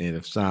 and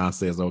if Sean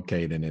says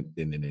okay, then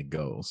it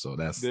goes. So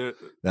that's the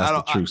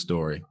true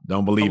story.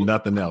 Don't believe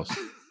nothing else.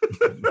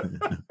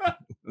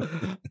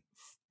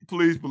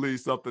 Please believe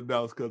something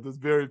else, because there's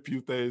very few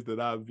things that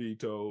I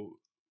vetoed.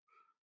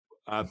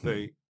 I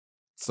think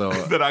so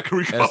that I can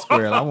recall.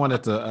 S-Squared, I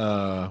wanted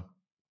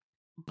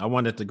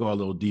to go a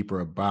little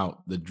deeper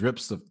about the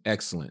drips of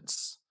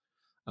excellence,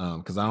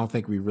 because I don't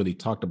think we really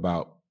talked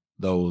about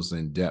those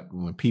in depth.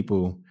 When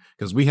people,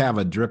 because we have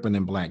a Dripping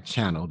in Black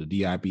channel, the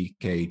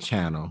DiBk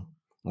channel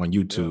on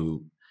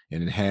YouTube,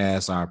 and it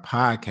has our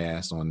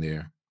podcast on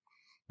there,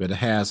 but it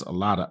has a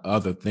lot of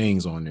other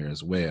things on there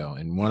as well.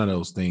 And one of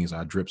those things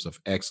are drips of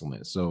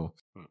excellence. So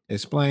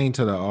explain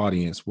to the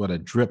audience what a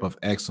drip of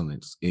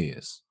excellence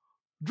is.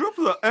 Drips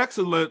of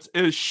excellence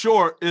is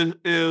short,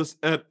 is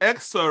an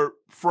excerpt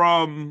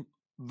from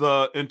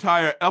the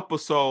entire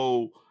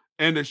episode,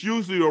 and it's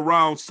usually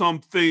around some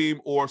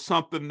theme or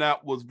something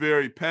that was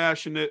very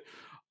passionate,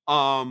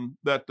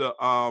 that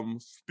the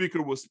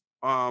speaker was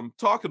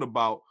talking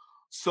about.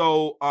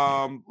 So,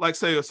 like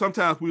say,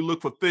 sometimes we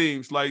look for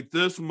themes like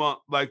this month,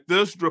 like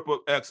this drip of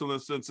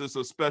excellence, since it's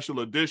a special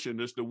edition,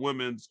 it's the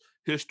Women's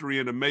History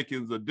and the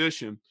Makings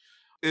edition.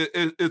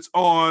 It's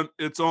on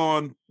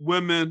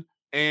women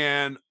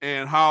and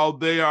how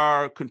they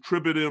are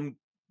contributing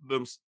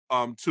them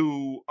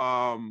to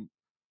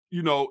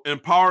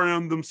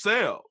empowering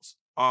themselves,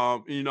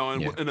 and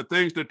the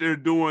things that they're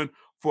doing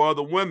for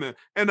other women.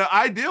 And the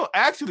idea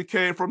actually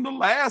came from the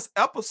last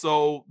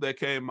episode that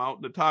came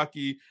out,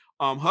 Nataki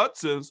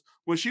Hudson's,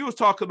 when she was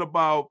talking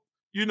about,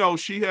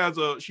 she has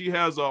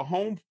a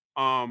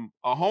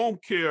home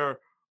care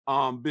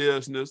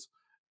business,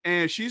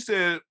 and she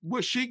said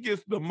what she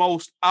gets the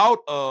most out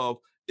of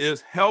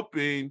is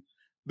helping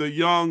the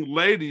young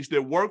ladies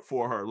that work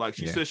for her. Like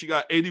she said, she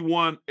got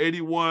 81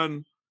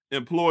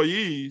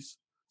 employees,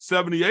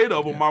 78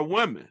 of them are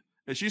women.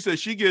 And she said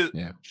she gets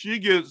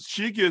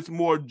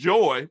more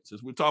joy,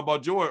 since we talked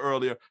about joy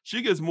earlier,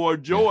 she gets more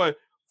joy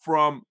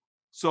from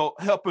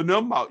helping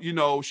them out.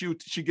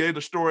 She gave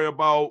the story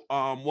about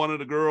one of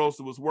the girls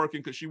that was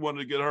working because she wanted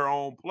to get her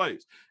own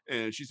place.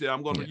 And she said,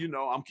 I'm going to,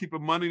 I'm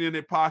keeping money in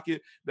their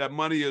pocket. That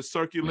money is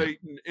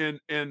circulating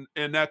in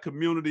that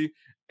community.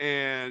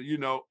 And,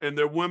 and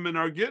their women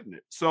are getting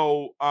it.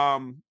 So,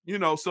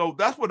 so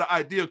that's where the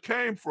idea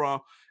came from.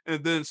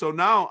 And then, so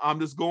now I'm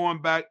just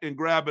going back and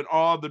grabbing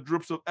all the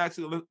drips of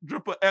excellence.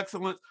 Drip of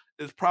excellence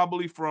is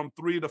probably from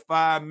 3 to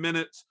 5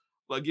 minutes.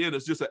 Again,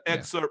 it's just an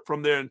excerpt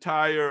from their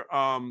entire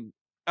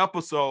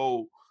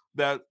episode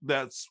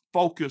that's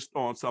focused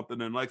on something.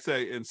 And like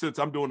say, and since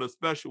I'm doing a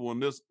special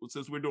one,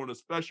 since we're doing a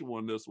special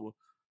one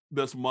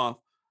this month,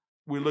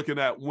 we're looking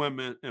at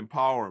women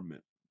empowerment.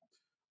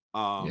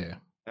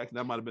 Actually,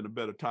 that might have been a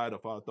better title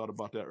if I thought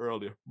about that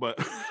earlier. But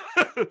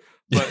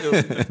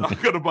it's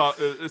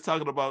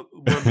talking about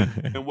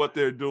women and what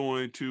they're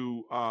doing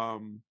to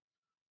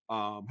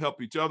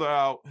help each other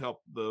out, help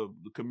the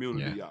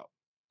community out.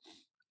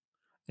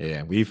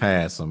 Yeah, we've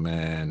had some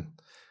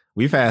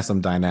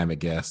dynamic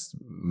guests,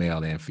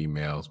 male and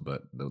females,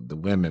 but the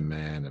women,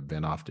 man, have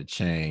been off the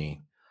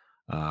chain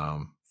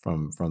from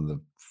the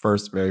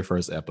very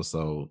first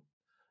episode.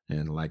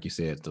 And like you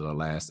said, to the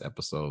last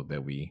episode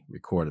that we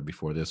recorded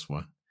before this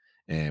one.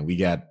 And we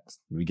got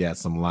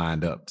some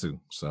lined up too.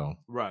 So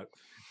right.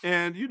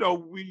 And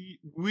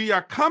we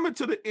are coming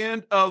to the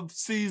end of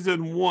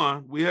season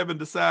 1. We haven't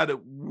decided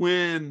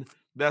when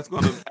that's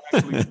going to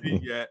actually be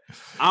yet.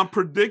 I'm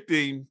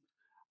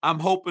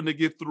hoping to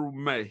get through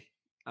May.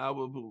 I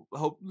will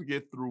hope to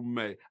get through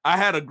May. I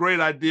had a great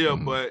idea,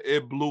 but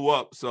it blew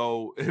up,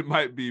 so it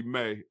might be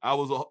May. I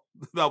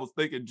was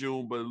thinking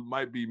June, but it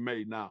might be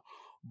May now.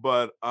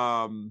 But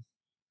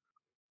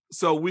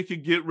so we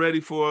could get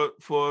ready for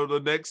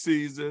the next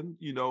season,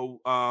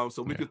 so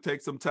we could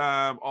take some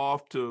time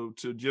off to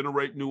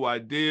generate new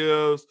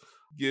ideas,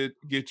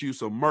 get you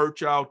some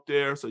merch out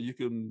there so you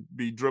can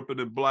be dripping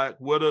in black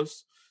with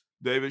us.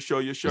 David, show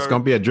your shirt. It's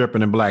gonna be a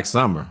dripping in black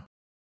summer.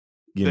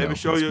 David,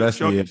 show your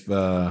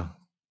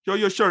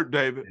shirt,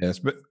 David. It's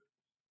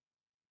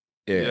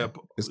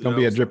gonna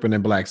be a dripping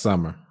in black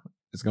summer.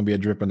 It's gonna be a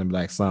dripping in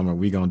black summer.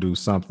 We're gonna do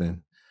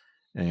something,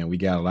 and we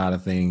got a lot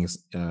of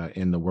things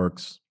in the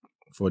works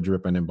for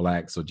Dripping in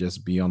Black. So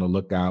just be on the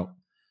lookout.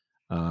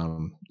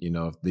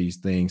 If these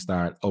things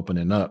start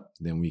opening up,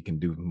 then we can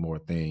do more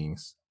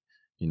things,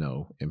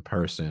 in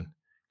person,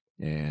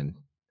 and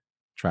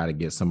try to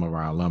get some of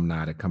our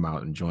alumni to come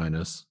out and join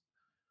us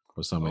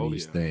for some of Oh,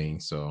 these yeah.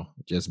 things. So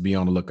just be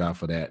on the lookout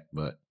for that.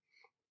 But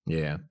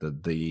yeah, the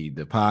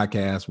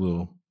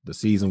podcast the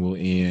season will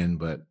end,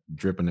 but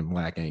Dripping in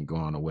Black ain't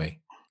going away.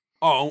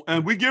 Oh,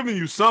 and we giving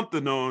you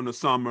something though in the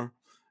summer,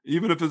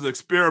 even if it's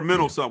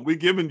experimental something. We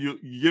giving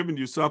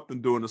you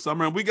something during the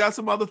summer, and we got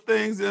some other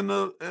things in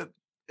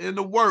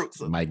the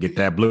works. Might get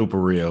that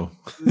blooper reel.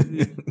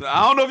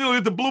 I don't know if you'll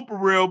get the blooper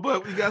reel,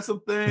 but we got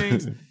some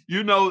things.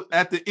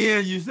 At the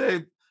end, you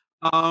said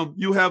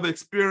you have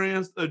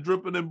experienced a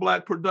Dripping in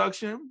Black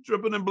production.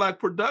 Dripping in Black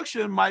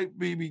production might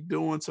be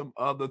doing some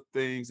other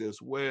things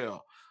as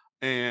well,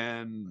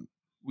 and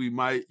you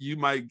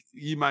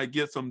might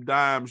get some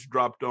dimes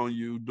dropped on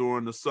you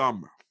during the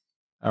summer.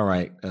 All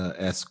right,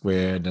 S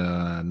Squared,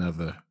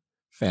 another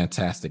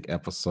fantastic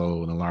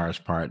episode in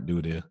large part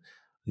due to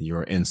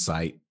your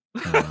insight.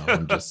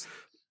 I'm just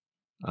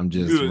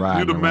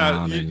riding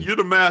around. You're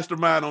the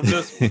mastermind on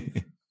this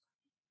one.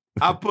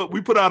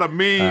 We put out a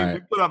meme. Right. We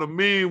put out a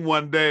meme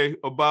one day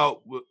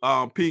about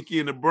Pinky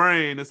and the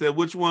Brain and said,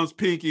 which one's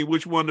Pinky,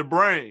 which one the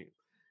brain?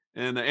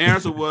 And the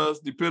answer was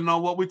depending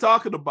on what we're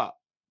talking about.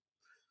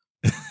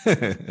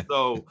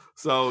 So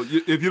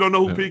if you don't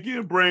know who Pinky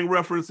and Brain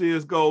reference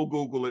is, go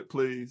Google it,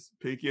 please.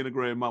 Pinky and the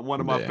Brain, one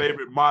of my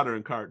favorite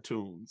modern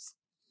cartoons.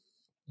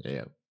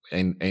 Yeah,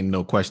 ain't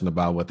no question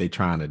about what they're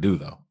trying to do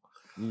though.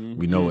 Mm-hmm.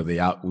 We know what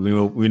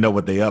we know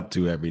what they up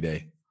to every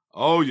day.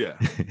 Oh yeah,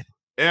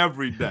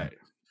 every day.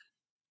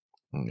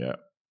 Yeah.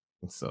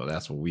 So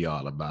that's what we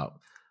all about.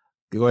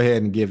 Go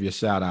ahead and give your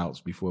shout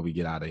outs before we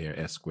get out of here,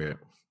 S Squared.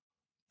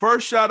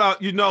 First shout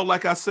out,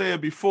 like I said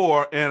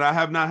before, and I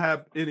have not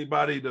had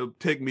anybody to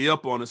take me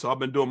up on it, so I've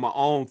been doing my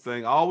own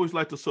thing. I always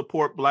like to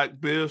support Black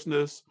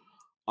business,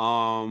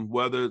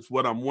 whether it's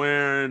what I'm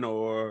wearing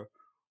or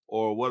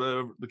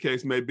whatever the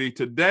case may be.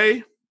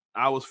 Today,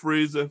 I was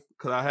freezing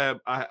because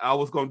I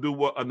was going to do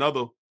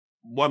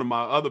one of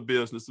my other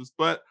businesses,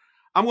 but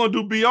I'm going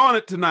to do Beyond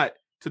It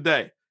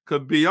today,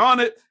 because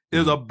Beyond It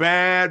is a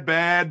bad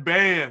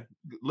band.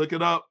 Look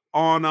it up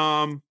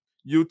on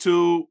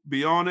YouTube,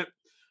 Beyond It.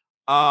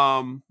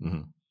 I'm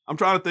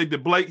trying to think,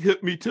 did Blake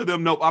hip me to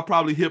them? Nope, I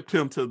probably hipped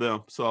him to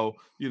them. So,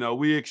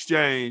 we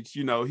exchanged,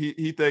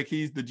 he think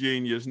he's the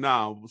genius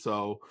now.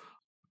 So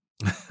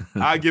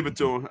I give it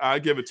to him.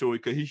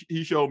 Because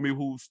he showed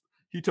me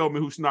he told me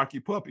who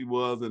Snarky Puppy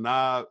was, and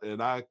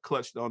I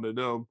clutched onto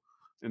them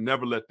and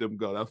never let them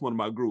go. That's one of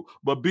my group.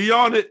 But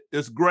Beyond It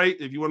is great.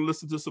 If you want to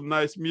listen to some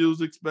nice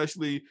music,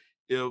 especially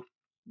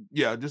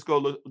just go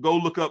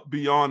look up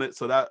Beyond It.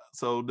 So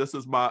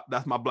that's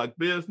my Black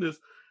business.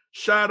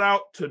 Shout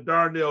out to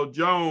Darnell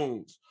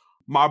Jones,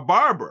 my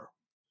barber.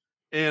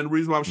 And the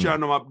reason why I'm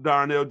shouting out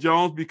Darnell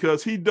Jones,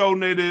 because he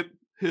donated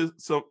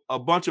a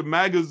bunch of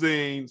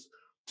magazines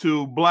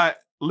to Black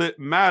Lit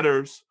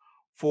Matters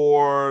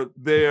for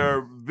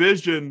their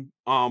vision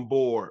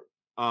board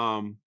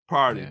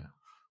party. Yeah.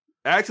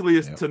 Actually,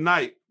 it's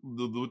tonight,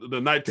 the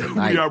night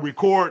we are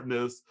recording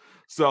this.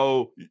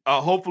 So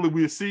hopefully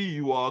we'll see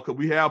you all, because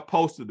we have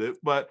posted it.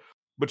 But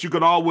you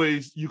can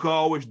always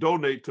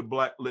donate to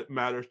Black Lit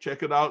Matters.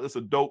 Check it out. It's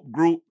a dope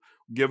group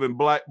giving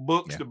Black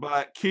books to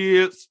Black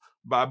kids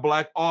by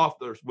Black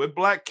authors with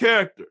Black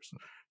characters.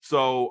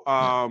 So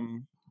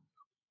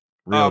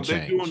real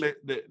change.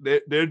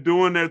 They're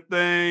doing their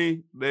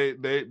thing.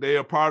 They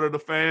are part of the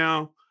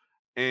fam.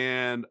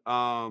 And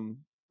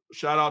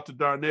shout out to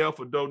Darnell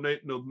for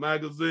donating those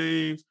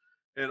magazines.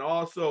 And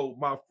also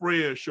my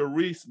friend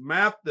Sharice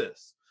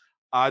Mathis.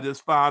 I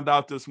just found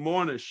out this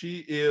morning she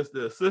is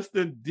the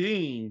assistant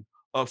dean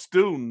of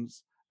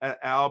students at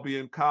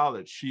Albion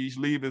College. She's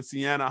leaving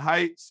Siena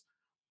Heights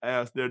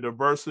as their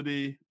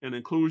diversity and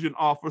inclusion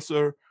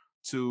officer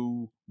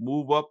to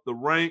move up the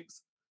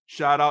ranks.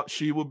 Shout out,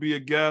 she will be a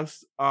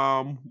guest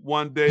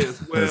one day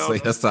as well.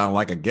 That sounds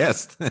like a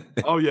guest.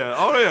 Oh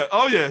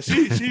yeah.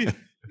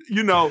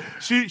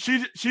 She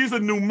she's a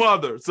new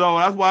mother, so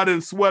that's why I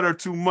didn't sweat her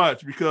too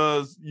much,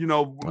 because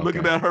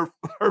looking at her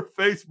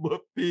Facebook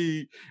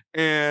feed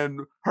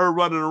and her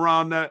running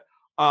around that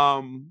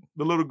the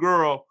little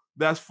girl,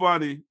 that's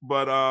funny.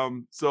 But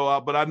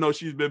but I know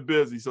she's been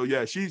busy, so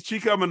yeah, she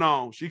coming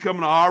on.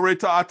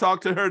 I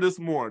talked to her this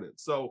morning.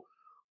 So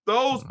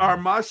those are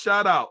my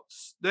shout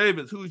outs.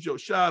 David, who's your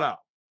shout out?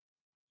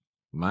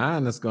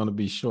 Mine is going to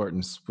be short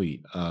and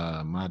sweet.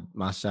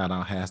 My shout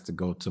out has to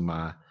go to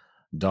my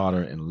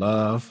daughter in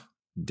love,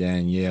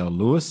 Danielle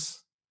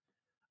Lewis.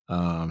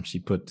 She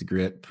put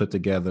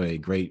together a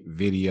great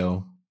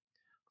video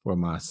for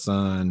my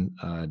son,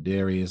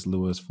 Darius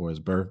Lewis, for his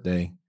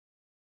birthday.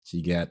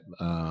 She got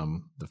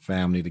the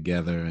family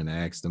together and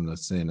asked them to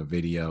send a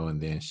video,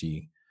 and then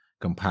she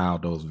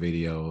compiled those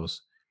videos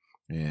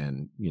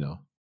and,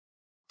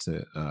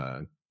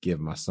 to give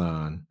my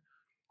son,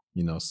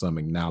 some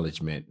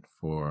acknowledgement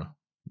for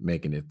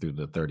making it through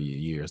the 30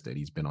 years that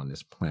he's been on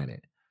this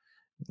planet.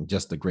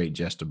 Just a great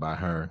gesture by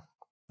her.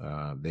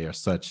 They are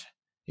such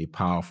a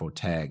powerful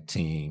tag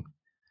team,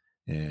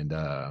 and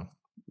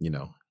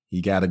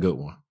he got a good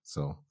one.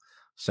 So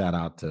shout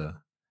out to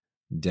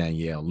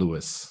Danielle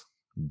Lewis,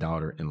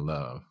 daughter in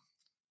love.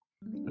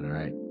 All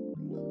right.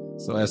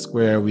 So at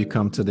Square, we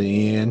come to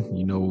the end.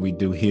 You know what we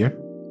do here.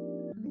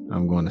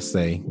 I'm going to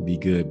say, be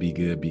good, be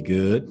good, be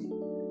good.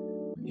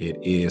 It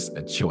is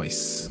a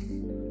choice.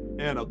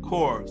 And of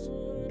course,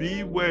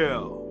 be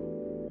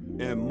well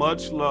and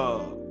much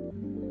love.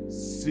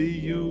 See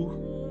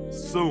you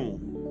soon.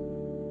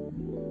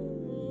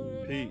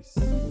 Peace.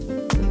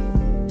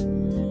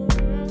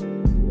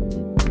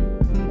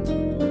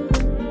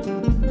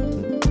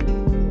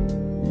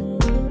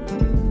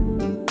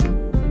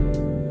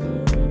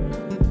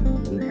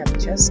 You have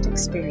just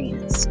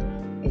experienced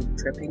a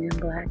Dripping in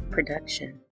Black production.